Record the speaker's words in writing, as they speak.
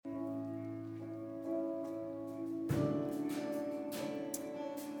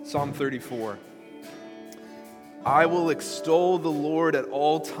Psalm 34. I will extol the Lord at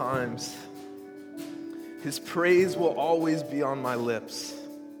all times. His praise will always be on my lips.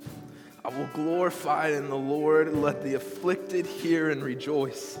 I will glorify in the Lord. Let the afflicted hear and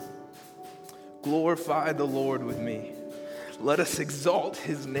rejoice. Glorify the Lord with me. Let us exalt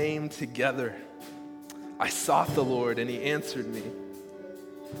his name together. I sought the Lord, and he answered me.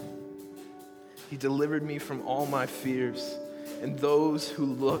 He delivered me from all my fears, and those who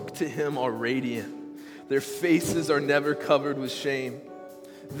look to him are radiant. Their faces are never covered with shame.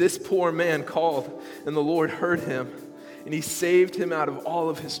 This poor man called, and the Lord heard him, and he saved him out of all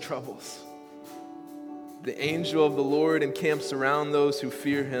of his troubles. The angel of the Lord encamps around those who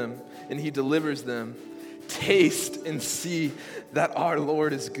fear him, and he delivers them. Taste and see that our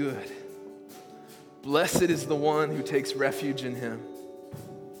Lord is good. Blessed is the one who takes refuge in him.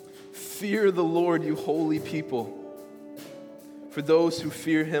 Fear the Lord, you holy people, for those who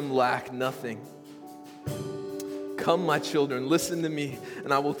fear him lack nothing. Come, my children, listen to me,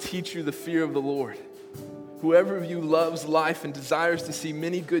 and I will teach you the fear of the Lord. Whoever of you loves life and desires to see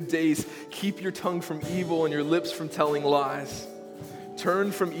many good days, keep your tongue from evil and your lips from telling lies.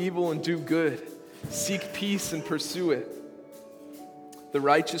 Turn from evil and do good. Seek peace and pursue it. The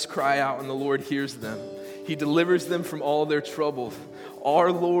righteous cry out, and the Lord hears them. He delivers them from all their troubles.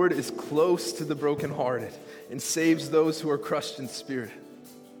 Our Lord is close to the brokenhearted and saves those who are crushed in spirit.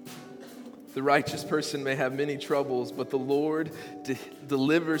 The righteous person may have many troubles, but the Lord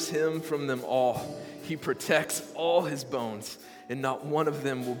delivers him from them all. He protects all his bones, and not one of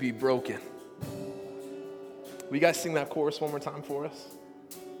them will be broken. Will you guys sing that chorus one more time for us?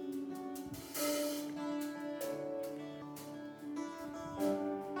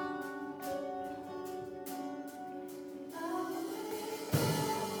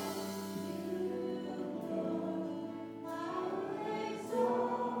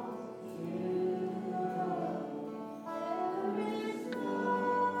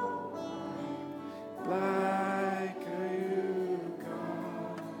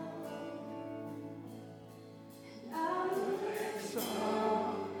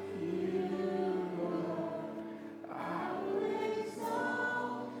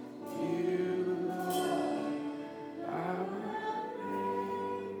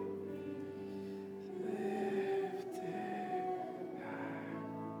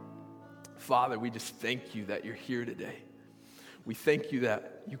 Father, we just thank you that you're here today. We thank you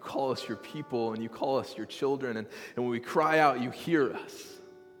that you call us your people and you call us your children. And when we cry out, you hear us.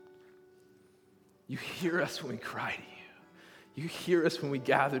 You hear us when we cry to you. You hear us when we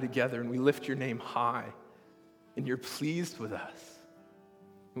gather together and we lift your name high. And you're pleased with us.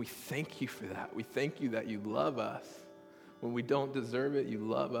 And we thank you for that. We thank you that you love us. When we don't deserve it, you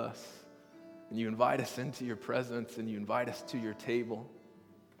love us. And you invite us into your presence and you invite us to your table.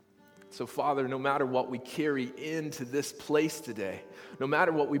 So, Father, no matter what we carry into this place today, no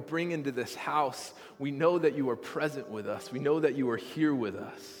matter what we bring into this house, we know that you are present with us. We know that you are here with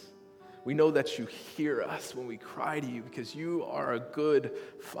us. We know that you hear us when we cry to you because you are a good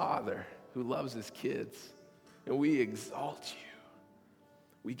Father who loves his kids. And we exalt you.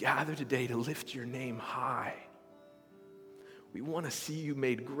 We gather today to lift your name high. We want to see you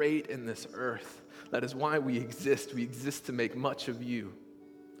made great in this earth. That is why we exist. We exist to make much of you.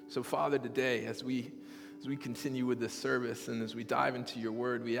 So, Father, today, as we continue with this service and as we dive into your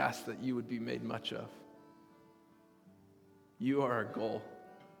word, we ask that you would be made much of. You are our goal.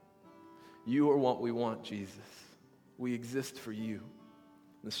 You are what we want, Jesus. We exist for you. In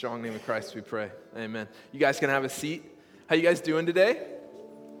the strong name of Christ we pray. Amen. You guys can have a seat. How you guys doing today?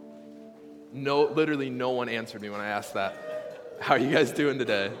 No, literally no one answered me when I asked that. How are you guys doing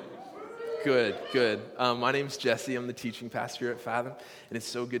today? Good. My name's Jesse. I'm the teaching pastor here at Fathom, and it's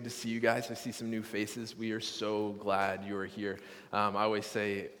so good to see you guys. I see some new faces. We are so glad you are here. I always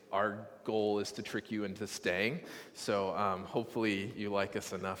say our goal is to trick you into staying, so hopefully you like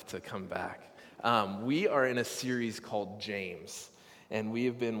us enough to come back. We are in a series called James, and we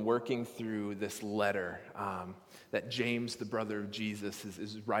have been working through this letter that James, the brother of Jesus,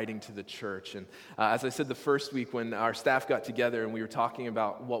 is writing to the church. And as I said the first week when our staff got together and we were talking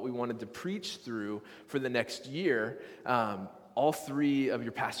about what we wanted to preach through for the next year, all three of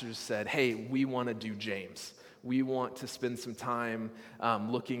your pastors said, hey, we want to do James. We want to spend some time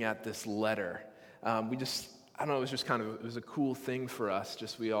looking at this letter. I don't know, it was a cool thing for us.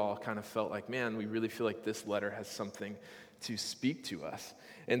 Just we all kind of felt like, man, we really feel like this letter has something to speak to us.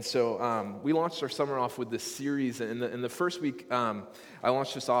 And so we launched our summer off with this series. In the first week, I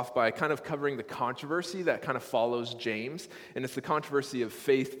launched this off by kind of covering the controversy that kind of follows James. And it's the controversy of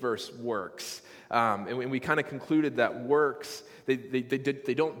faith versus works. And we kind of concluded that works, they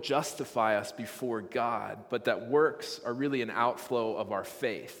don't justify us before God, but that works are really an outflow of our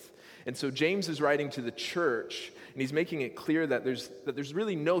faith. And so James is writing to the church, and he's making it clear that there's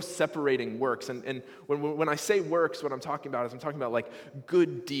really no separating works. And when I say works, what I'm talking about is I'm talking about like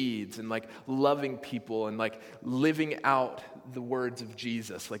good deeds and like loving people and like living out the words of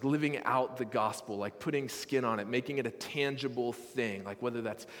Jesus, like living out the gospel, like putting skin on it, making it a tangible thing, like whether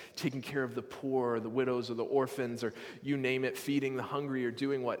that's taking care of the poor or the widows or the orphans or you name it, feeding the hungry or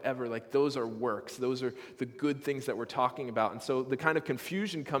doing whatever, like those are works. Those are the good things that we're talking about. And so the kind of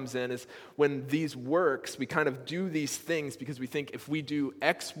confusion comes in is when these works, we kind of do these things because we think if we do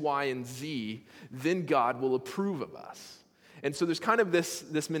X, Y, and Z, then God will approve of us. And so there's kind of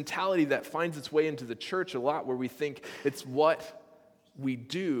this mentality that finds its way into the church a lot where we think it's what we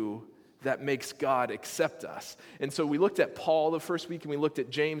do that makes God accept us. And so we looked at Paul the first week and we looked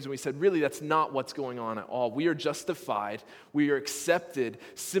at James and we said, really, that's not what's going on at all. We are justified. We are accepted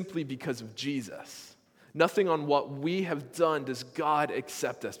simply because of Jesus. Nothing on what we have done does God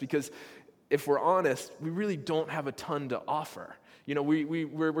accept us, because if we're honest, we really don't have a ton to offer. You know,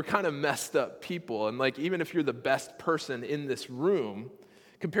 we're kind of messed up people, and like even if you're the best person in this room,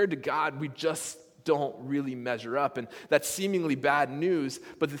 compared to God, we just don't really measure up, and that's seemingly bad news,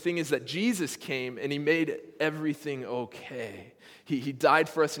 but the thing is that Jesus came and he made everything okay. He died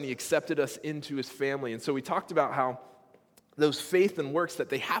for us and he accepted us into his family, and so we talked about how those faith and works, that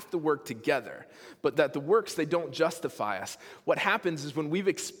they have to work together, but that the works, they don't justify us. What happens is when we've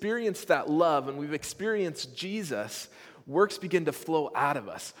experienced that love and we've experienced Jesus, works begin to flow out of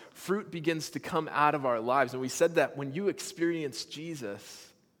us. Fruit begins to come out of our lives. And we said that when you experience Jesus,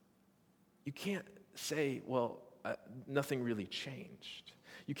 you can't say, well, nothing really changed.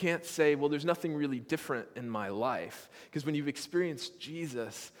 You can't say, well, there's nothing really different in my life. Because when you've experienced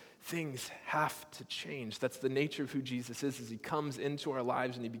Jesus, things have to change. That's the nature of who Jesus is he comes into our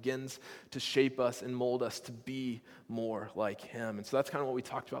lives and he begins to shape us and mold us to be more like him. And so that's kind of what we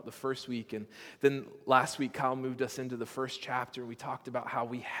talked about the first week. And then last week, Kyle moved us into the first chapter. We talked about how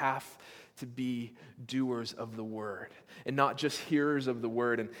we have to be doers of the word and not just hearers of the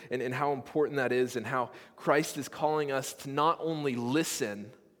word, and how important that is, and how Christ is calling us to not only listen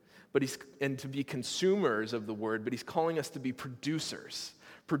and to be consumers of the word, but he's calling us to be producers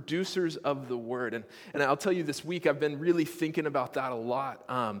of the word. And I'll tell you, this week I've been really thinking about that a lot.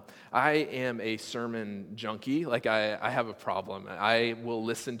 I am a sermon junkie. Like I have a problem. I will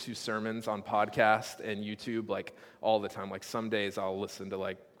listen to sermons on podcast and YouTube like all the time. Like some days I'll listen to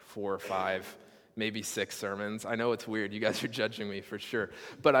like 4 or 5, maybe 6 sermons. I know it's weird. You guys are judging me for sure.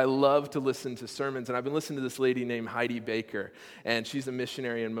 But I love to listen to sermons. And I've been listening to this lady named Heidi Baker. And she's a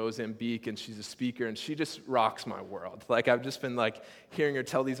missionary in Mozambique. And she's a speaker. And she just rocks my world. Like I've just been like hearing her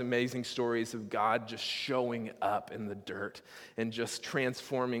tell these amazing stories of God just showing up in the dirt and just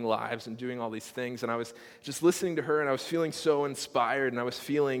transforming lives and doing all these things. And I was just listening to her and I was feeling so inspired. And I was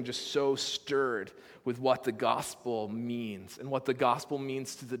feeling just so stirred with what the gospel means and what the gospel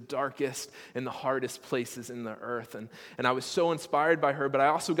means to the darkest and the hardest places in the earth. And I was so inspired by her, but I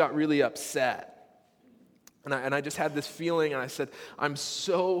also got really upset. And I just had this feeling, and I said, I'm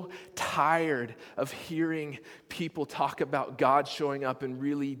so tired of hearing people talk about God showing up in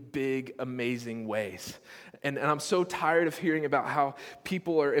really big, amazing ways. And I'm so tired of hearing about how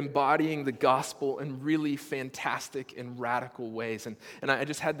people are embodying the gospel in really fantastic and radical ways. And I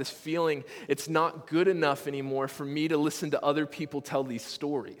just had this feeling it's not good enough anymore for me to listen to other people tell these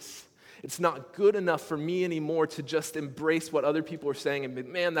stories. It's not good enough for me anymore to just embrace what other people are saying and be,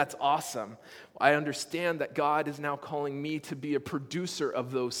 man, that's awesome. I understand that God is now calling me to be a producer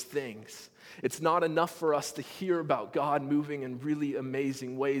of those things. It's not enough for us to hear about God moving in really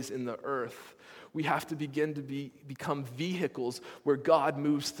amazing ways in the earth. We have to begin to become vehicles where God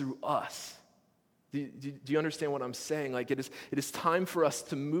moves through us. Do you understand what I'm saying? Like it is time for us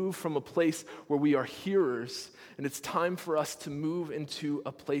to move from a place where we are hearers, and it's time for us to move into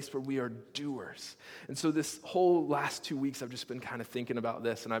a place where we are doers. And so this whole last 2 weeks, I've just been kind of thinking about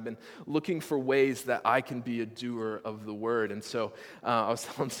this, and I've been looking for ways that I can be a doer of the word. And so I was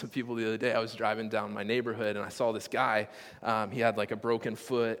telling some people the other day, I was driving down my neighborhood, and I saw this guy. He had like a broken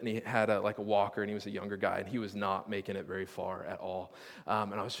foot, and he had like a walker, and he was a younger guy, and he was not making it very far at all.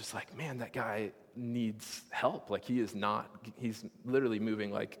 And I was just like, man, that guy needs help. Like he's literally moving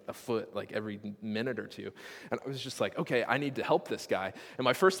like a foot like every minute or two. And I was just like, okay, I need to help this guy. And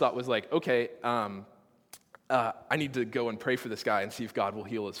my first thought was like, okay, I need to go and pray for this guy and see if God will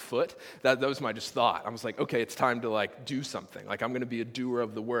heal his foot. That was my just thought. I was like, okay, it's time to like do something. Like I'm going to be a doer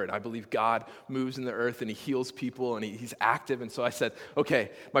of the word. I believe God moves in the earth and he heals people and he's active. And so I said,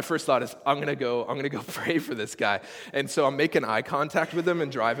 okay, my first thought is I'm going to go pray for this guy. And so I'm making eye contact with him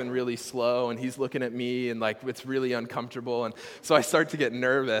and driving really slow. And he's looking at me and like, it's really uncomfortable. And so I start to get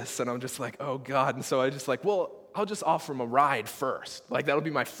nervous and I'm just like, oh God. And so I just like, well, I'll just offer him a ride first. Like that'll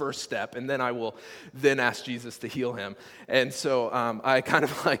be my first step, and then I will then ask Jesus to heal him. And so I kind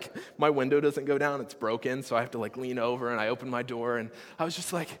of like, my window doesn't go down, it's broken, so I have to like lean over, and I open my door, and I was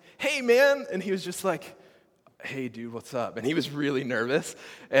just like, hey man, and he was just like, hey dude, what's up? And he was really nervous,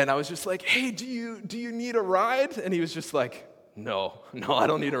 and I was just like, hey, do you need a ride? And he was just like, no, I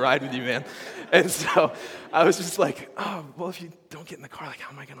don't need a ride with you, man. And so I was just like, oh, well, if you don't get in the car, like,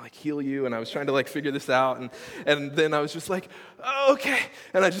 how am I going to like heal you? And I was trying to like figure this out. And then I was just like, oh, okay.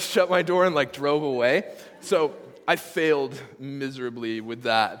 And I just shut my door and like drove away. So I failed miserably with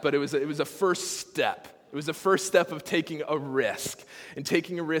that, but it was a first step. It was the first step of taking a risk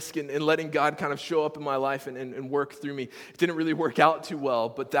and letting God kind of show up in my life and work through me. It didn't really work out too well,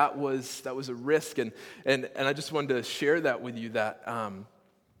 but that was a risk. And I just wanted to share that with you that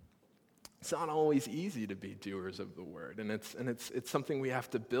it's not always easy to be doers of the word. And it's something we have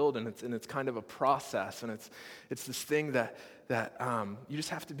to build, and it's kind of a process. And it's this thing that you just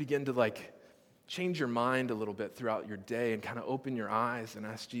have to begin to like change your mind a little bit throughout your day and kind of open your eyes and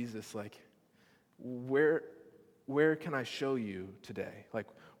ask Jesus, like, where can I show you today? Like,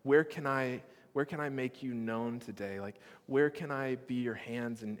 where can I make you known today? Like, where can I be your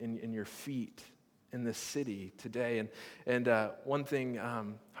hands and your feet in this city today? And one thing,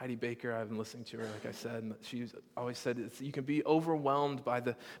 Heidi Baker, I've been listening to her, like I said, and she's always said, you can be overwhelmed by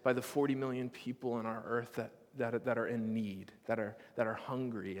the 40 million people on our earth that are in need, that are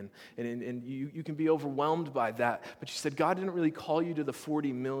hungry, and you can be overwhelmed by that. But she said, God didn't really call you to the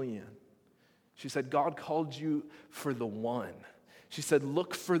 40 million. She said, God called you for the one. She said,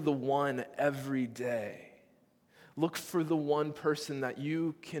 look for the one every day. Look for the one person that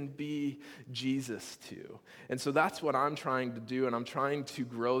you can be Jesus to. And so that's what I'm trying to do, and I'm trying to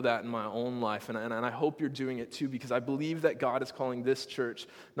grow that in my own life. And I hope you're doing it too, because I believe that God is calling this church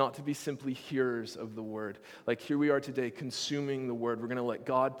not to be simply hearers of the word. Like here we are today consuming the word. We're going to let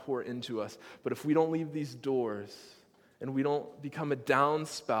God pour into us. But if we don't leave these doors, and we don't become a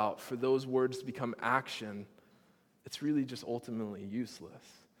downspout for those words to become action, it's really just ultimately useless.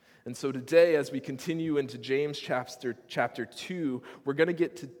 And so today, as we continue into James chapter 2, we're going to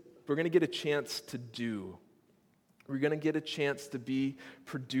get a chance to do. We're going to get a chance to be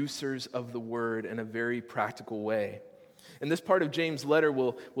producers of the word in a very practical way. And this part of James' letter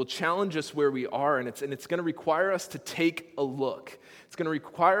will challenge us where we are, and it's going to require us to take a look. It's going to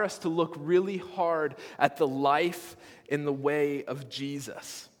require us to look really hard at the life in the way of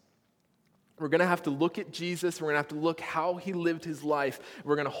Jesus. We're going to have to look at Jesus. We're going to have to look how he lived his life.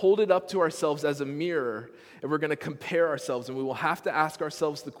 We're going to hold it up to ourselves as a mirror, and we're going to compare ourselves. And we will have to ask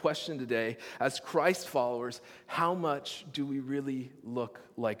ourselves the question today, as Christ followers, how much do we really look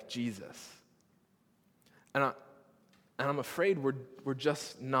like Jesus? And I'm afraid we're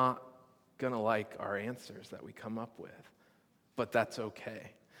just not going to like our answers that we come up with. But that's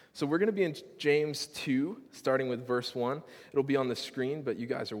okay. So we're going to be in James 2, starting with verse 1. It'll be on the screen, but you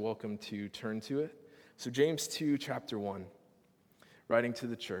guys are welcome to turn to it. So James 2, chapter 1, writing to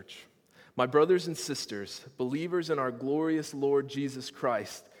the church. My brothers and sisters, believers in our glorious Lord Jesus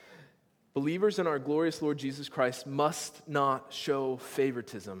Christ, must not show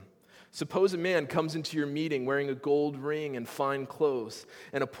favoritism. Suppose a man comes into your meeting wearing a gold ring and fine clothes,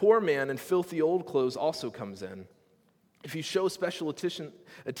 and a poor man in filthy old clothes also comes in. If you show special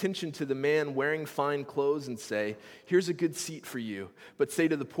attention to the man wearing fine clothes and say, here's a good seat for you, but say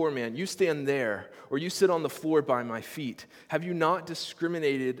to the poor man, you stand there, or you sit on the floor by my feet, have you not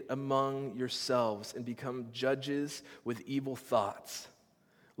discriminated among yourselves and become judges with evil thoughts?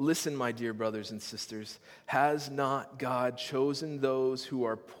 Listen, my dear brothers and sisters, has not God chosen those who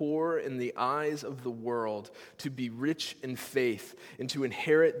are poor in the eyes of the world to be rich in faith and to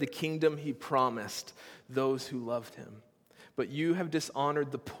inherit the kingdom he promised those who loved him? But you have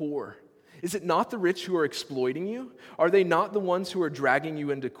dishonored the poor. Is it not the rich who are exploiting you? Are they not the ones who are dragging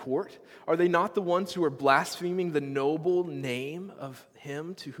you into court? Are they not the ones who are blaspheming the noble name of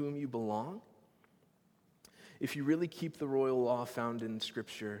him to whom you belong? If you really keep the royal law found in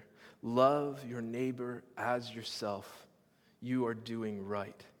Scripture, love your neighbor as yourself, you are doing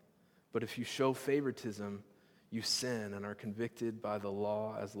right. But if you show favoritism, you sin and are convicted by the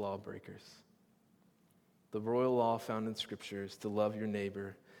law as lawbreakers. The royal law found in Scripture is to love your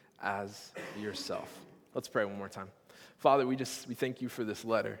neighbor as yourself. Let's pray one more time. Father, we thank you for this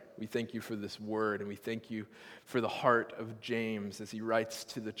letter. We thank you for this word, and we thank you for the heart of James as he writes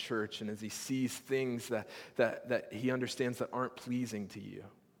to the church and as he sees things that he understands that aren't pleasing to you.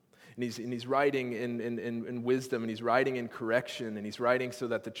 And he's writing in wisdom, and he's writing in correction, and he's writing so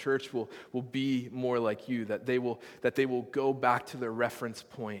that the church will be more like you, that they will go back to their reference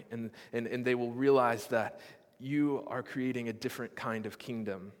point, and they will realize that you are creating a different kind of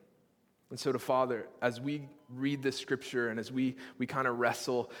kingdom. And so, Father, as we read this scripture and as we kind of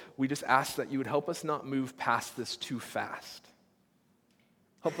wrestle, we just ask that you would help us not move past this too fast.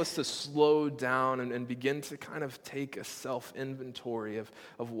 Help us to slow down and begin to kind of take a self-inventory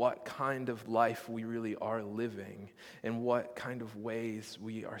of what kind of life we really are living and what kind of ways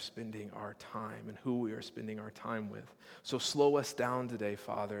we are spending our time and who we are spending our time with. So slow us down today,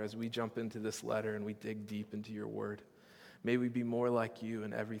 Father, as we jump into this letter and we dig deep into your word. May we be more like you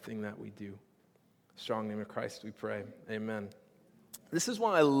in everything that we do. Strong name of Christ we pray. Amen. This is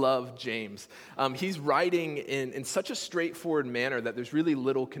why I love James. He's writing in such a straightforward manner that there's really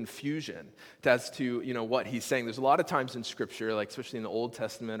little confusion as to what he's saying. There's a lot of times in Scripture, like especially in the Old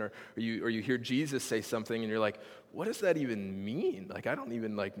Testament, or you hear Jesus say something and you're like, what does that even mean? Like, I don't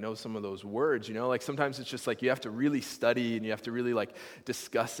even know some of those words, Like sometimes it's just like you have to really study and you have to really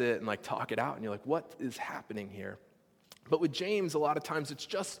discuss it and talk it out. And you're like, what is happening here? But with James, a lot of times it's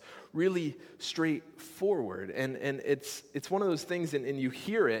just really straightforward. And it's one of those things, and you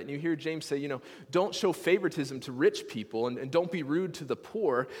hear it, and you hear James say, don't show favoritism to rich people, and don't be rude to the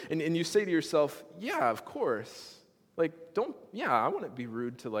poor. And you say to yourself, yeah, of course. I wouldn't be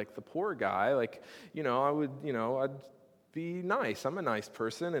rude to the poor guy. I'd be nice. I'm a nice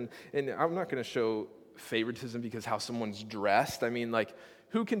person, and I'm not going to show favoritism because how someone's dressed. I mean,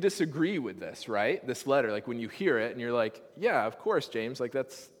 who can disagree with this, right? This letter, when you hear it and you're like, yeah, of course, James,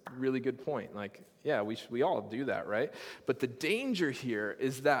 that's a really good point. Yeah, we all do that, right? But the danger here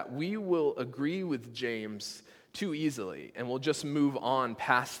is that we will agree with James too easily and we'll just move on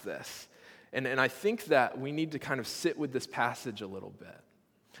past this. And I think that we need to kind of sit with this passage a little bit.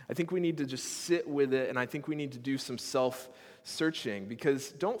 I think we need to just sit with it, and I think we need to do some self-searching, because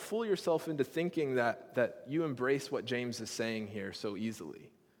don't fool yourself into thinking that you embrace what James is saying here so easily.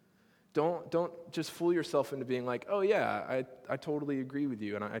 Don't just fool yourself into being like, oh yeah, I totally agree with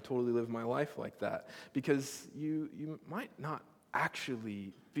you, and I totally live my life like that, because you might not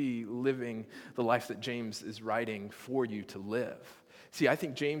actually be living the life that James is writing for you to live. See, I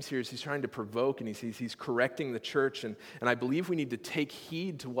think James here he's trying to provoke, and he's correcting the church, and I believe we need to take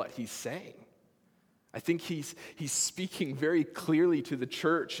heed to what he's saying. I think he's speaking very clearly to the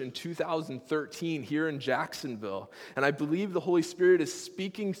church in 2013 here in Jacksonville, and I believe the Holy Spirit is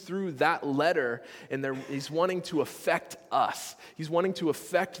speaking through that letter, and he's wanting to affect us. He's wanting to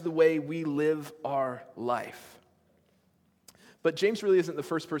affect the way we live our life. But James really isn't the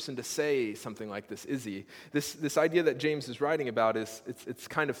first person to say something like this, is he? This idea that James is writing about it's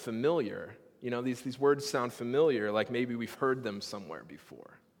kind of familiar. These words sound familiar, like maybe we've heard them somewhere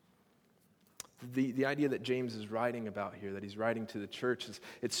before. The idea that James is writing about here, that he's writing to the church,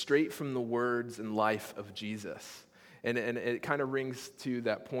 it's straight from the words and life of Jesus. And it kind of rings to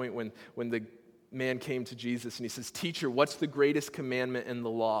that point when the man came to Jesus and he says, "Teacher, what's the greatest commandment in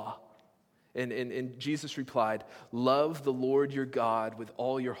the law?" And Jesus replied, "Love the Lord your God with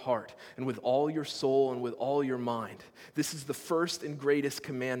all your heart and with all your soul and with all your mind. This is the first and greatest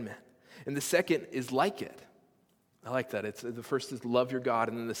commandment. And the second is like it." I like that. The first is love your God,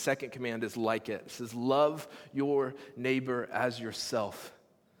 and then the second command is like it. It says, "Love your neighbor as yourself."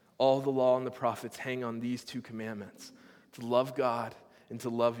 All the law and the prophets hang on these two commandments: to love God and to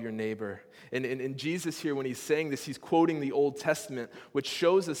love your neighbor. And Jesus here, when he's saying this, he's quoting the Old Testament, which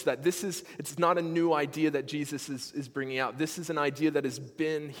shows us that it's not a new idea that Jesus is bringing out. This is an idea that has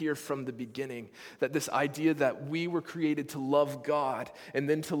been here from the beginning, that this idea that we were created to love God and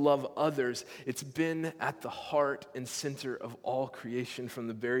then to love others, it's been at the heart and center of all creation from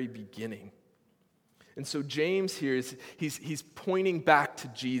the very beginning. And so James here he's pointing back to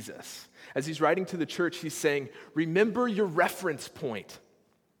Jesus. As he's writing to the church, he's saying, remember your reference point.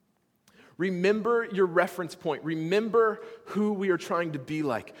 Remember your reference point. Remember who we are trying to be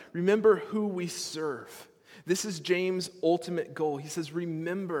like. Remember who we serve. This is James' ultimate goal. He says,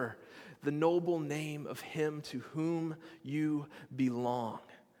 remember the noble name of him to whom you belong.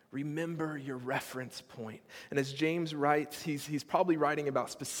 Remember your reference point. And as James writes, he's probably writing about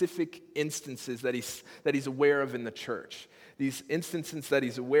specific instances that he's aware of in the church. These instances that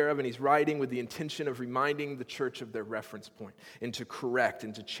he's aware of, and he's writing with the intention of reminding the church of their reference point and to correct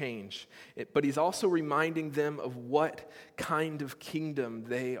and to change. But he's also reminding them of what kind of kingdom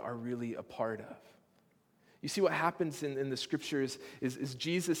they are really a part of. You see what happens in the scriptures is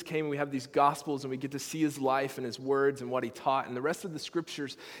Jesus came, and we have these gospels, and we get to see his life and his words and what he taught. And the rest of the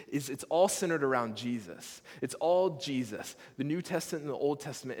scriptures it's all centered around Jesus. It's all Jesus. The New Testament and the Old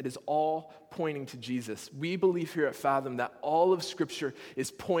Testament, it is all pointing to Jesus. We believe here at Fathom that all of scripture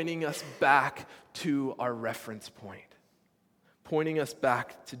is pointing us back to our reference point, pointing us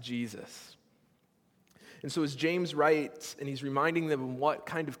back to Jesus. And so as James writes, and he's reminding them of what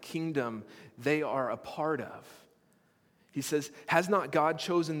kind of kingdom they are a part of, he says, has not God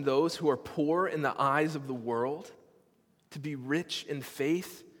chosen those who are poor in the eyes of the world to be rich in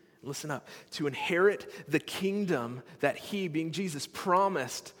faith? Listen up, to inherit the kingdom that he, being Jesus,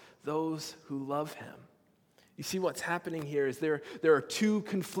 promised those who love him. You see what's happening here is there are two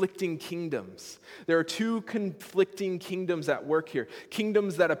conflicting kingdoms. There are two conflicting kingdoms at work here,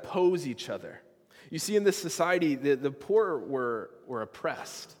 kingdoms that oppose each other. You see, in this society, the poor were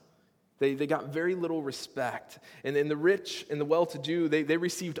oppressed. They got very little respect. And the rich and the well-to-do, they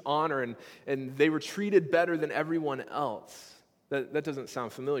received honor, and they were treated better than everyone else. That doesn't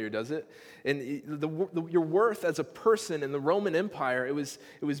sound familiar, does it? And your worth as a person in the Roman Empire, it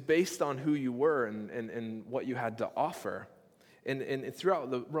was based on who you were and what you had to offer. And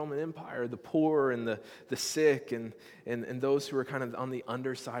throughout the Roman Empire, the poor and the sick and those who were kind of on the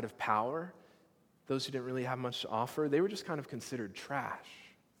underside of power, those who didn't really have much to offer, they were just kind of considered trash.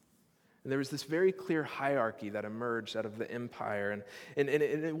 And there was this very clear hierarchy that emerged out of the empire. And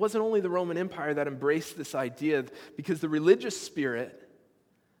it wasn't only the Roman Empire that embraced this idea, because the religious spirit,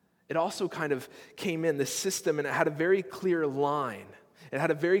 it also kind of came in, this system, and it had a very clear line. It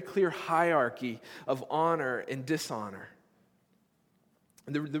had a very clear hierarchy of honor and dishonor.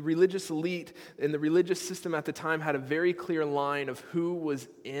 And the religious elite and the religious system at the time had a very clear line of who was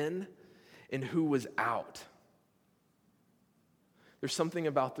in and who was out. There's something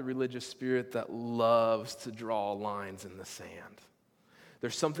about the religious spirit that loves to draw lines in the sand.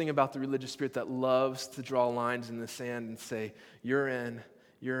 There's something about the religious spirit that loves to draw lines in the sand and say, you're in,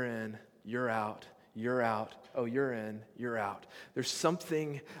 you're out, oh, you're in, you're out. There's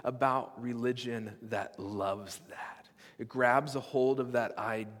something about religion that loves that. It grabs a hold of that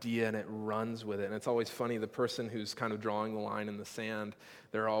idea and it runs with it. And it's always funny, the person who's kind of drawing the line in the sand,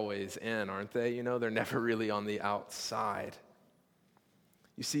 they're always in, aren't they? You know, they're never really on the outside.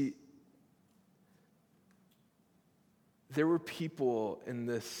 You see, there were people in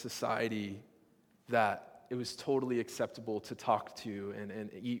this society that it was totally acceptable to talk to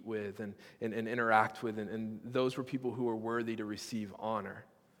and eat with and interact with, and those were people who were worthy to receive honor.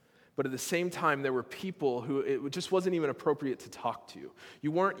 But at the same time, there were people who it just wasn't even appropriate to talk to.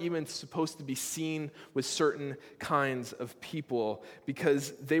 You weren't even supposed to be seen with certain kinds of people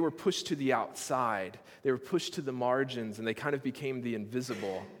because they were pushed to the outside. They were pushed to the margins, and they kind of became the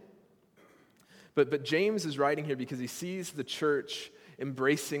invisible. But James is writing here because he sees the church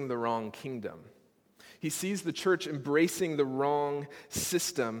embracing the wrong kingdom. He sees the church embracing the wrong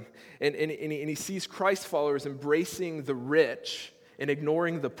system, and he sees Christ followers embracing the rich and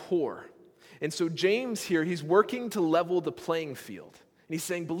ignoring the poor. And so James here, he's working to level the playing field. And he's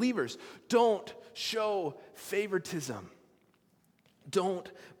saying, believers, don't show favoritism.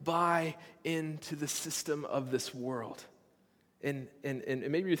 Don't buy into the system of this world. And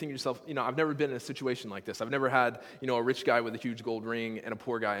maybe you're thinking to yourself, I've never been in a situation like this. I've never had, a rich guy with a huge gold ring and a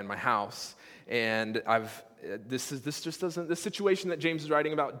poor guy in my house. And this situation that James is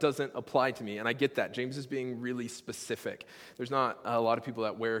writing about doesn't apply to me. And I get that. James is being really specific. There's not a lot of people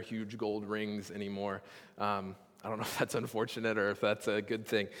that wear huge gold rings anymore. I don't know if that's unfortunate or if that's a good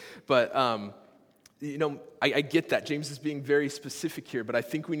thing. But, I get that. James is being very specific here. But I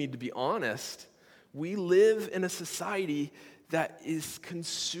think we need to be honest. We live in a society that is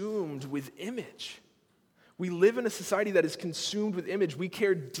consumed with image. We live in a society that is consumed with image. We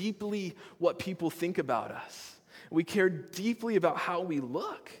care deeply what people think about us. We care deeply about how we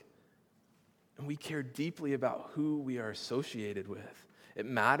look. And we care deeply about who we are associated with. It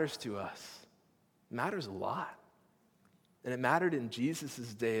matters to us. It matters a lot. And it mattered in Jesus'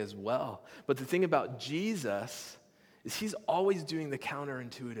 day as well. But the thing about Jesus is he's always doing the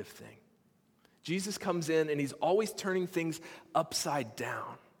counterintuitive thing. Jesus comes in and he's always turning things upside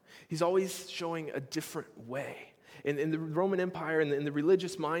down. He's always showing a different way. And the Roman Empire and the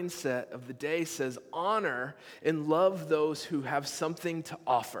religious mindset of the day says, honor and love those who have something to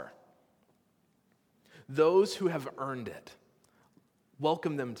offer. Those who have earned it.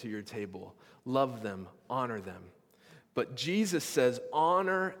 Welcome them to your table. Love them. Honor them. But Jesus says,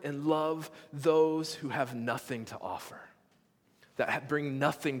 honor and love those who have nothing to offer. That bring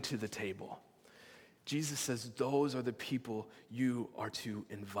nothing to the table. Jesus says those are the people you are to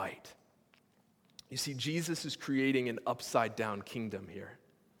invite. You see, Jesus is creating an upside-down kingdom here.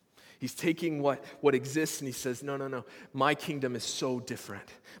 He's taking what exists and he says, no, my kingdom is so different.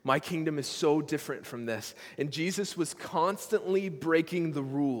 My kingdom is so different from this. And Jesus was constantly breaking the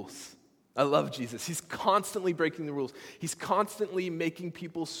rules. I love Jesus. He's constantly breaking the rules. He's constantly making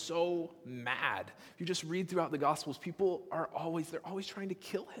people so mad. If you just read throughout the Gospels, people they're always trying to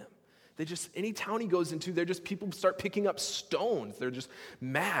kill him. Any town he goes into, people start picking up stones. They're just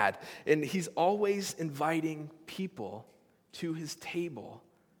mad. And he's always inviting people to his table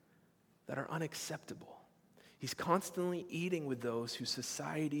that are unacceptable. He's constantly eating with those who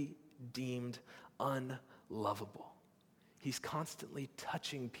society deemed unlovable. He's constantly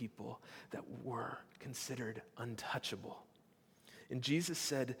touching people that were considered untouchable. And Jesus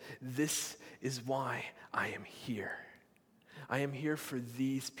said, "This is why I am here. I am here for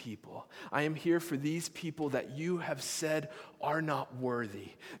these people. I am here for these people that you have said are not worthy.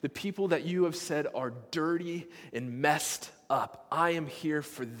 The people that you have said are dirty and messed up. I am here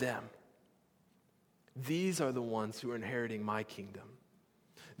for them. These are the ones who are inheriting my kingdom.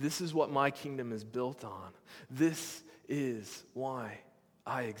 This is what my kingdom is built on. This is why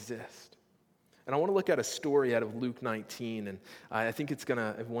I exist." And I want to look at a story out of Luke 19, and I think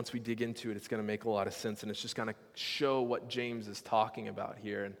once we dig into it, it's going to make a lot of sense, and it's just going to show what James is talking about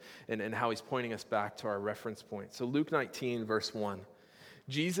here and how he's pointing us back to our reference point. So Luke 19, verse 1.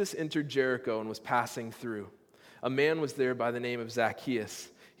 Jesus entered Jericho and was passing through. A man was there by the name of Zacchaeus.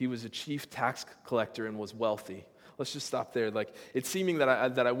 He was a chief tax collector and was wealthy. Let's just stop there. It's seeming that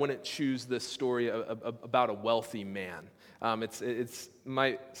I wouldn't choose this story about a wealthy man. It's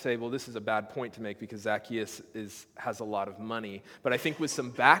might say, well, this is a bad point to make because Zacchaeus has a lot of money. But I think with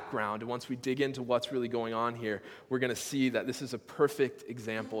some background, and once we dig into what's really going on here, we're going to see that this is a perfect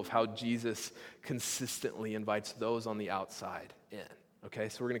example of how Jesus consistently invites those on the outside in. Okay,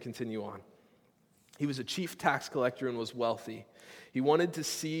 so we're going to continue on. He was a chief tax collector and was wealthy. He wanted to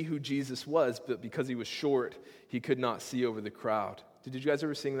see who Jesus was, but because he was short, he could not see over the crowd. Did you guys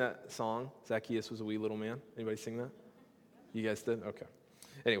ever sing that song, Zacchaeus was a wee little man? Anybody sing that? You guys did? Okay.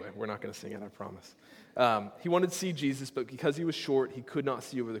 Anyway, we're not going to sing it, I promise. He wanted to see Jesus, but because he was short, he could not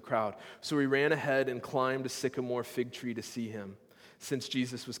see over the crowd. So he ran ahead and climbed a sycamore fig tree to see him, since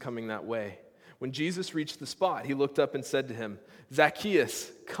Jesus was coming that way. When Jesus reached the spot, he looked up and said to him,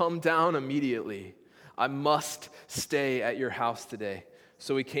 "Zacchaeus, come down immediately. I must stay at your house today."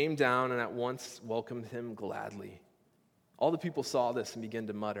 So he came down and at once welcomed him gladly. All the people saw this and began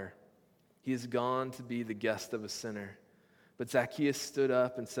to mutter, "He is gone to be the guest of a sinner." But Zacchaeus stood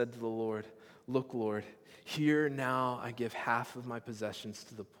up and said to the Lord, "Look, Lord, here now I give half of my possessions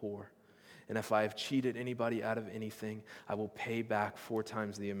to the poor. And if I have cheated anybody out of anything, I will pay back 4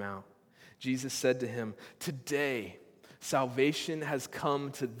 times the amount." Jesus said to him, "Today salvation has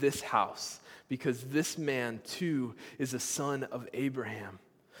come to this house, because this man too is a son of Abraham.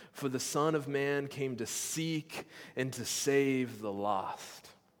 For the Son of Man came to seek and to save the lost."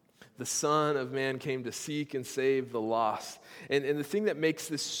 The Son of Man came to seek and save the lost. And the thing that makes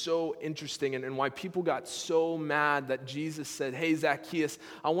this so interesting and why people got so mad that Jesus said, "Hey, Zacchaeus,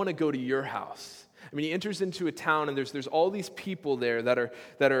 I want to go to your house." I mean, he enters into a town and there's all these people there that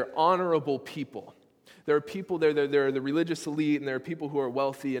are honorable people. There are people there, there are the religious elite, and there are people who are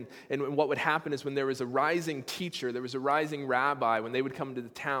wealthy. And what would happen is when there was a rising teacher, there was a rising rabbi, when they would come to the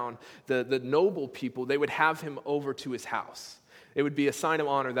town, the noble people, they would have him over to his house. It would be a sign of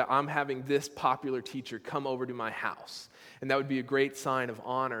honor that I'm having this popular teacher come over to my house. And that would be a great sign of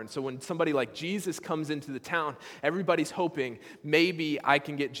honor. And so when somebody like Jesus comes into the town, everybody's hoping, maybe I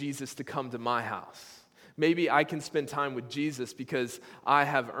can get Jesus to come to my house. Maybe I can spend time with Jesus because I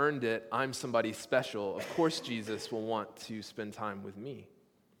have earned it. I'm somebody special. Of course Jesus will want to spend time with me.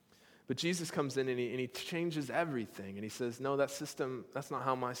 But Jesus comes in and he changes everything. And he says, no, that's not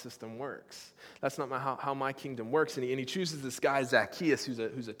how my system works. That's not how my kingdom works. And he chooses this guy, Zacchaeus,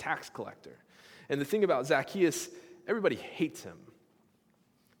 who's a tax collector. And the thing about Zacchaeus, everybody hates him.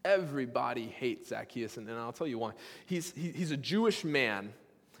 Everybody hates Zacchaeus, and I'll tell you why. He's a Jewish man,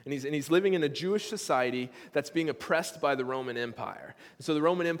 and he's living in a Jewish society that's being oppressed by the Roman Empire. And so the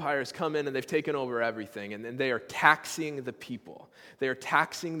Roman Empire has come in and they've taken over everything, and they are taxing the people. They are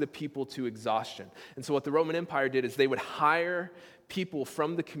taxing the people to exhaustion. And so what the Roman Empire did is they would hire people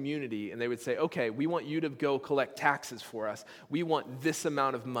from the community, and they would say, okay, we want you to go collect taxes for us. We want this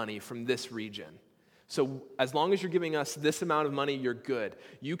amount of money from this region. So as long as you're giving us this amount of money, you're good.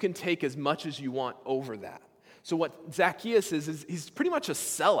 You can take as much as you want over that. So what Zacchaeus is he's pretty much a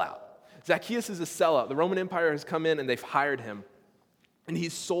sellout. Zacchaeus is a sellout. The Roman Empire has come in and they've hired him. And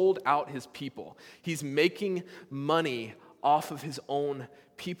he's sold out his people. He's making money off of his own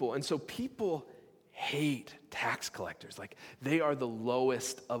people. And so people hate tax collectors. Like, they are the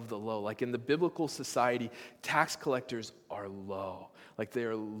lowest of the low. Like, in the biblical society, tax collectors are low. Like, they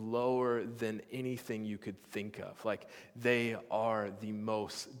are lower than anything you could think of. Like, they are the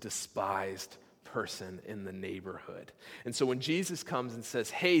most despised person in the neighborhood. And so when Jesus comes and says,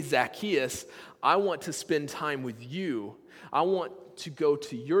 hey, Zacchaeus, I want to spend time with you. I want to go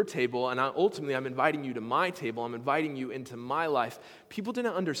to your table, and ultimately I'm inviting you to my table. I'm inviting you into my life. People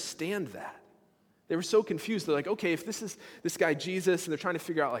didn't understand that. They were so confused. They're like, okay, if this is this guy Jesus, and they're trying to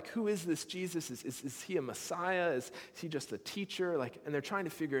figure out, like, who is this Jesus? Is he a Messiah? Is he just a teacher? Like, and they're trying to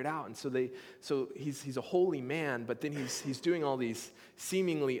figure it out. And so he's a holy man, but then he's doing all these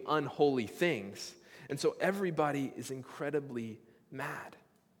seemingly unholy things. And so everybody is incredibly mad.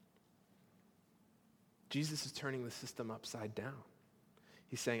 Jesus is turning the system upside down.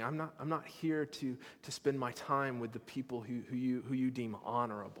 He's saying, I'm not here to spend my time with the people who you deem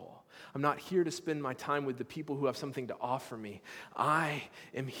honorable. I'm not here to spend my time with the people who have something to offer me. I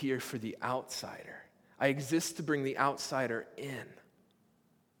am here for the outsider. I exist to bring the outsider in.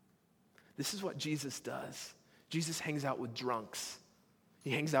 This is what Jesus does. Jesus hangs out with drunks. He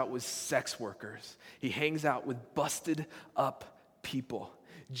hangs out with sex workers. He hangs out with busted up people.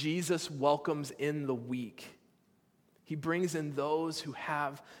 Jesus welcomes in the weak. He brings in those who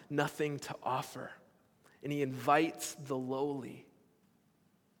have nothing to offer. And he invites the lowly,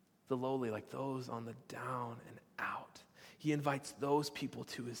 like those on the down and out. He invites those people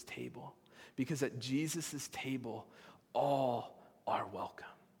to his table, because at Jesus' table, all are welcome.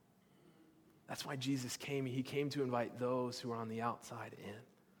 That's why Jesus came. He came to invite those who are on the outside in.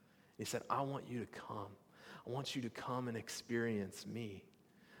 He said, I want you to come. I want you to come and experience me.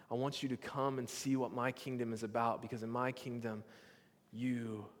 I want you to come and see what my kingdom is about, because in my kingdom,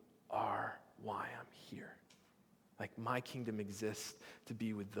 you are why I'm here. Like, my kingdom exists to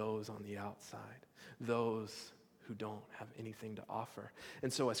be with those on the outside, those who don't have anything to offer.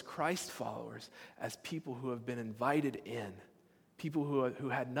 And so as Christ followers, as people who have been invited in, people who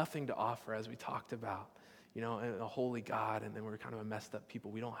had nothing to offer, as we talked about, and a holy God, and then we're kind of a messed up people.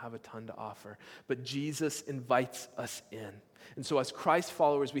 We don't have a ton to offer. But Jesus invites us in. And so as Christ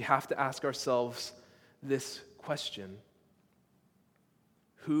followers, we have to ask ourselves this question: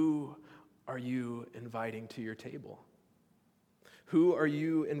 who are you inviting to your table? Who are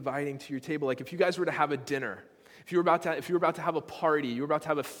you inviting to your table? Like, if you guys were to have a dinner, if you were about to have a party, you were about to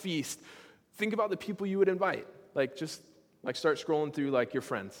have a feast, think about the people you would invite. Like, start scrolling through, like, your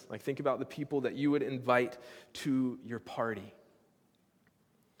friends. Like, think about the people that you would invite to your party.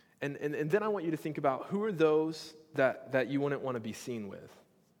 And then I want you to think about, who are those that you wouldn't want to be seen with?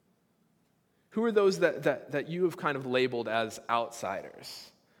 Who are those that you have kind of labeled as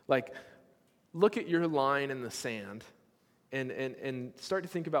outsiders? Like, look at your line in the sand and start to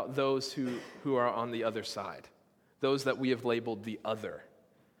think about those who are on the other side. Those that we have labeled the other.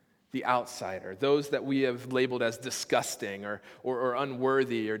 The outsider, those that we have labeled as disgusting or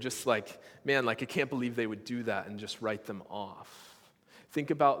unworthy, or just like, man, like, I can't believe they would do that, and just write them off.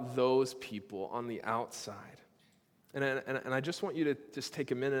 Think about those people on the outside. And I just want you to just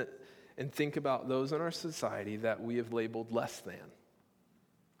take a minute and think about those in our society that we have labeled less than.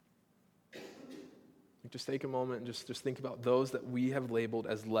 Just take a moment and just think about those that we have labeled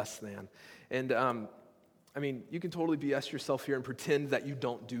as less than. And you can totally BS yourself here and pretend that you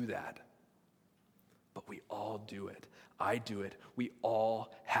don't do that. But we all do it. I do it. We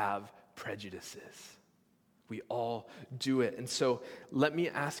all have prejudices. We all do it. And so let me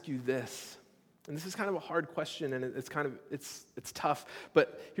ask you this. And this is kind of a hard question, and it's tough.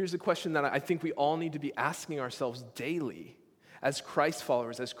 But here's a question that I think we all need to be asking ourselves daily as Christ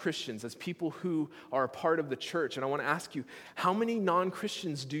followers, as Christians, as people who are a part of the church. And I want to ask you, how many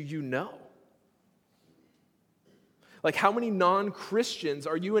non-Christians do you know? Like, how many non-Christians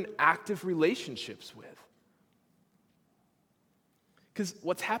are you in active relationships with? Because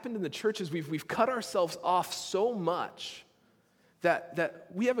what's happened in the church is we've cut ourselves off so much that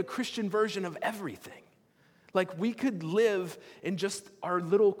we have a Christian version of everything. Like, we could live in just our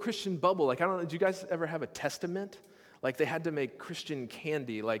little Christian bubble. Like, I don't know, do you guys ever have a Testament? Like, they had to make Christian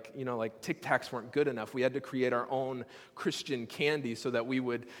candy, like Tic Tacs weren't good enough. We had to create our own Christian candy so that we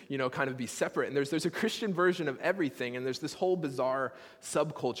would, kind of be separate. And there's a Christian version of everything, and there's this whole bizarre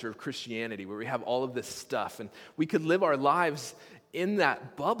subculture of Christianity where we have all of this stuff, and we could live our lives in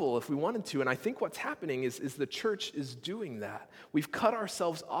that bubble if we wanted to. And I think what's happening is the church is doing that. We've cut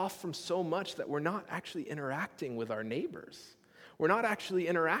ourselves off from so much that we're not actually interacting with our neighbors. We're not actually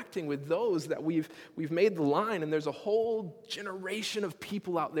interacting with those that we've made the line, and there's a whole generation of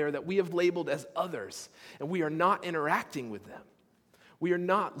people out there that we have labeled as others, and we are not interacting with them. We are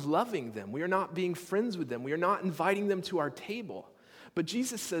not loving them. We are not being friends with them. We are not inviting them to our table. But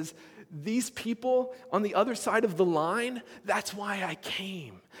Jesus says, these people on the other side of the line, that's why I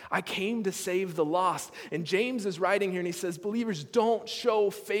came. I came to save the lost. And James is writing here and he says, believers, don't show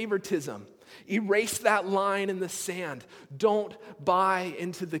favoritism. Erase that line in the sand. Don't buy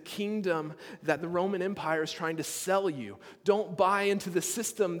into the kingdom that the Roman Empire is trying to sell you. Don't buy into the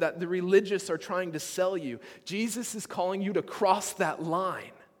system that the religious are trying to sell you. Jesus is calling you to cross that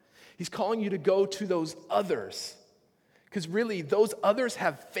line. He's calling you to go to those others. Because really, those others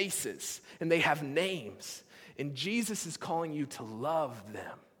have faces and they have names. And Jesus is calling you to love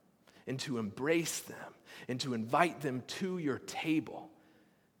them and to embrace them and to invite them to your table.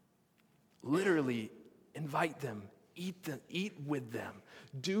 Literally, invite them, eat with them,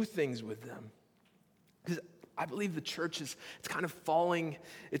 do things with them. Because I believe the church it's kind of falling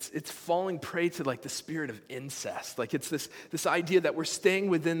prey to like the spirit of incest. Like it's this idea that we're staying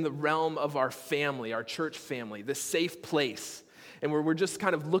within the realm of our family, our church family, this safe place. And we're just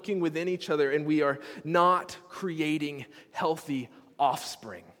kind of looking within each other and we are not creating healthy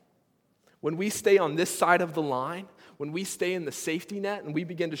offspring. When we stay on this side of the line, when we stay in the safety net and we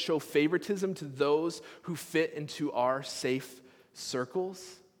begin to show favoritism to those who fit into our safe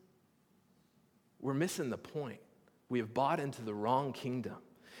circles, we're missing the point. We have bought into the wrong kingdom.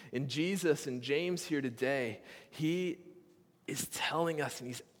 And Jesus and James here today, he is telling us and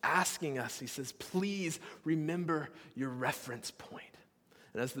he's asking us, he says, please remember your reference point.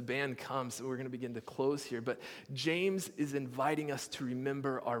 And as the band comes, we're going to begin to close here, but James is inviting us to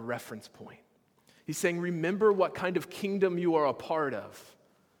remember our reference point. He's saying, remember what kind of kingdom you are a part of.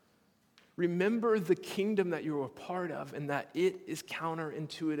 Remember the kingdom that you're a part of and that it is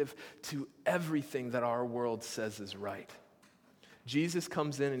counterintuitive to everything that our world says is right. Jesus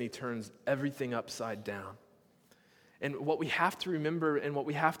comes in and he turns everything upside down. And what we have to remember and what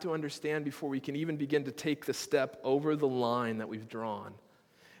we have to understand before we can even begin to take the step over the line that we've drawn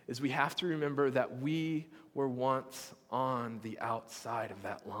is we have to remember that we were once on the outside of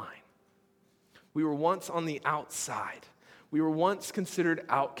that line. We were once on the outside. We were once considered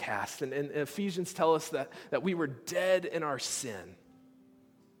outcasts. And Ephesians tell us that we were dead in our sin.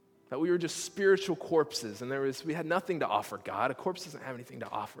 That we were just spiritual corpses. And we had nothing to offer God. A corpse doesn't have anything to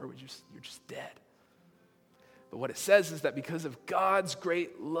offer. You're just dead. But what it says is that because of God's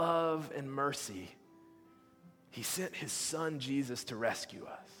great love and mercy, he sent his son Jesus to rescue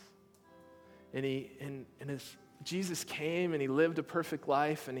us. And Jesus came and he lived a perfect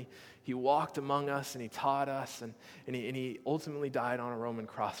life and he walked among us and he taught us and he ultimately died on a Roman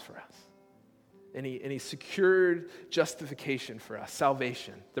cross for us. And he secured justification for us,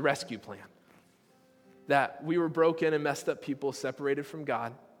 salvation, the rescue plan. That we were broken and messed up people separated from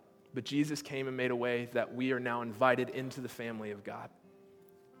God, but Jesus came and made a way that we are now invited into the family of God.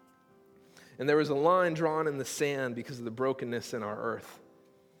 And there was a line drawn in the sand because of the brokenness in our earth.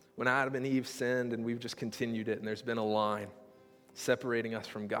 When Adam and Eve sinned and we've just continued it and there's been a line separating us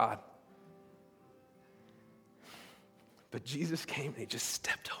from God. But Jesus came and he just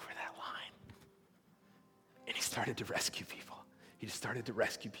stepped over that line. And he started to rescue people. He just started to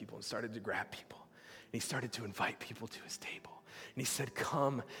rescue people and started to grab people. And he started to invite people to his table. And he said,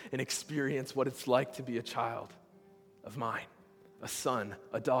 come and experience what it's like to be a child of mine, a son,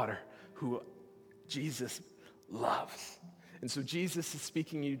 a daughter who Jesus loves. And so Jesus is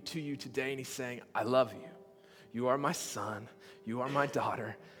speaking to you today and he's saying, I love you. You are my son, you are my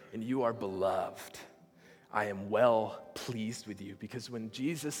daughter, and you are beloved. I am well pleased with you because when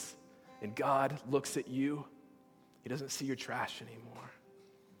Jesus and God looks at you, he doesn't see your trash anymore.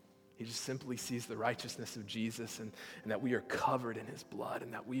 He just simply sees the righteousness of Jesus and that we are covered in his blood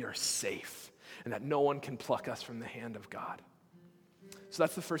and that we are safe and that no one can pluck us from the hand of God. So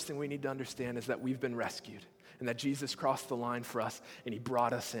that's the first thing we need to understand is that we've been rescued and that Jesus crossed the line for us and he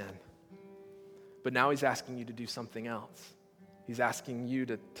brought us in. But now he's asking you to do something else. He's asking you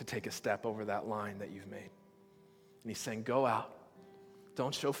to take a step over that line that you've made. And he's saying, go out.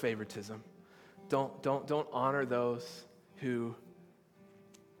 Don't show favoritism. Don't honor those who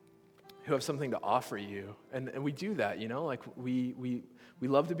have something to offer you. And we do that, like we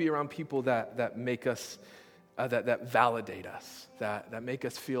love to be around people that make us, that validate us, that make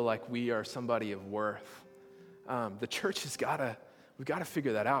us feel like we are somebody of worth. The church we've got to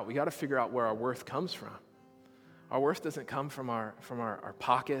figure that out. We got to figure out where our worth comes from. Our worth doesn't come from our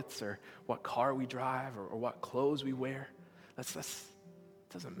pockets or what car we drive or what clothes we wear. That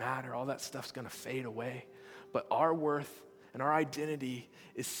doesn't matter. All that stuff's going to fade away. But our worth and our identity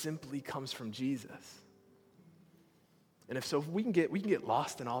simply comes from Jesus. And if we can get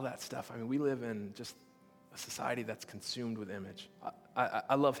lost in all that stuff. I mean, we live in just a society that's consumed with image.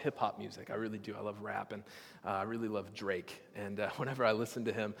 I love hip-hop music. I really do. I love rap, and I really love Drake. And whenever I listen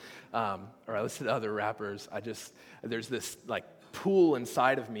to him or I listen to other rappers, there's this like pool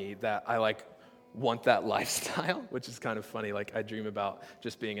inside of me that I like want that lifestyle, which is kind of funny. Like I dream about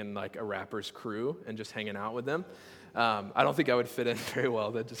just being in like a rapper's crew and just hanging out with them. I don't think I would fit in very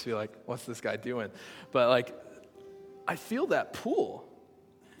well. They'd just be like, what's this guy doing? But like, I feel that pull,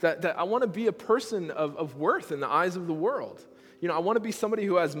 that I want to be a person of worth in the eyes of the world. You know, I want to be somebody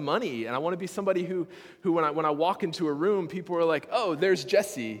who has money, and I want to be somebody who when I walk into a room, people are like, oh, there's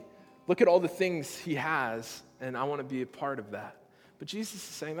Jesse. Look at all the things he has, and I want to be a part of that. But Jesus is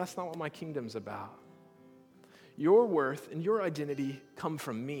saying, that's not what my kingdom's about. Your worth and your identity come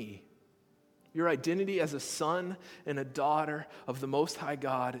from me. Your identity as a son and a daughter of the Most High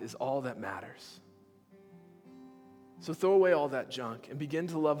God is all that matters. So throw away all that junk and begin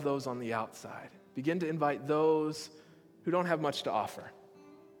to love those on the outside. Begin to invite those who don't have much to offer.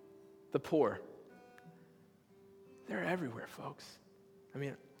 The poor. They're everywhere, folks. I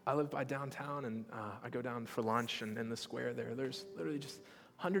mean, I live by downtown, and I go down for lunch, and in the square there's literally just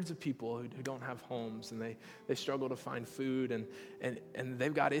hundreds of people who don't have homes, and they struggle to find food, and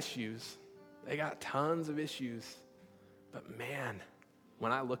they've got issues. They got tons of issues. But man,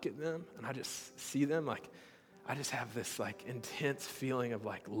 when I look at them and I just see them, like, I just have this like intense feeling of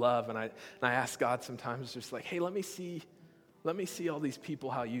like love, and I ask God sometimes, just like, hey, let me see all these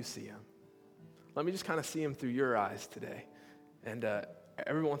people how you see them. Let me just kind of see them through your eyes today. And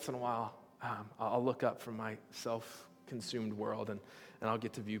every once in a while, I'll look up from my self-consumed world, and I'll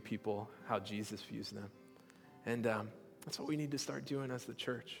get to view people how Jesus views them. And that's what we need to start doing as the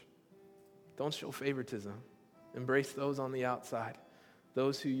church. Don't show favoritism. Embrace those on the outside,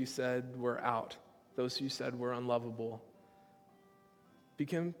 those who you said were out, those who you said were unlovable.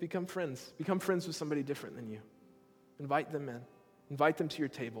 Become friends. Become friends with somebody different than you. Invite them in. Invite them to your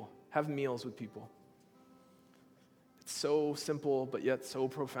table. Have meals with people. It's so simple, but yet so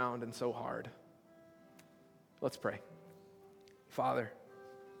profound and so hard. Let's pray. Father,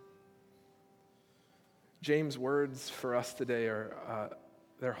 James' words for us today are,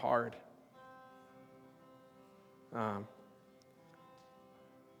 they're hard.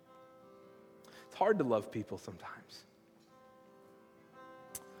 It's hard to love people sometimes.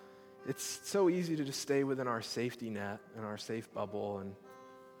 It's so easy to just stay within our safety net and our safe bubble and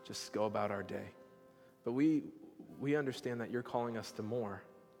just go about our day. But we understand that you're calling us to more,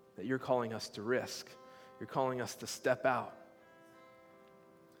 that you're calling us to risk, you're calling us to step out.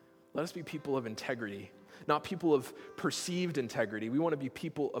 Let us be people of integrity, not people of perceived integrity. We want to be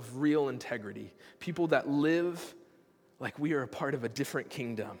people of real integrity, people that live like we are a part of a different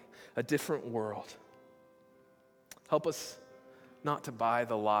kingdom, a different world. Help us not to buy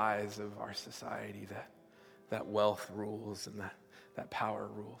the lies of our society that wealth rules and that power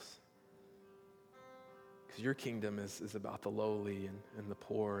rules. Because your kingdom is about the lowly and the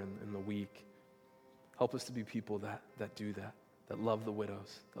poor and the weak. Help us to be people that do that love the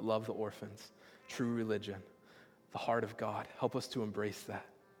widows, that love the orphans, true religion, the heart of God. Help us to embrace that.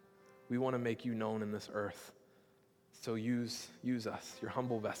 We want to make you known in this earth. So use us, your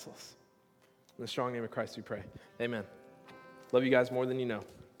humble vessels. In the strong name of Christ we pray. Amen. Love you guys more than you know.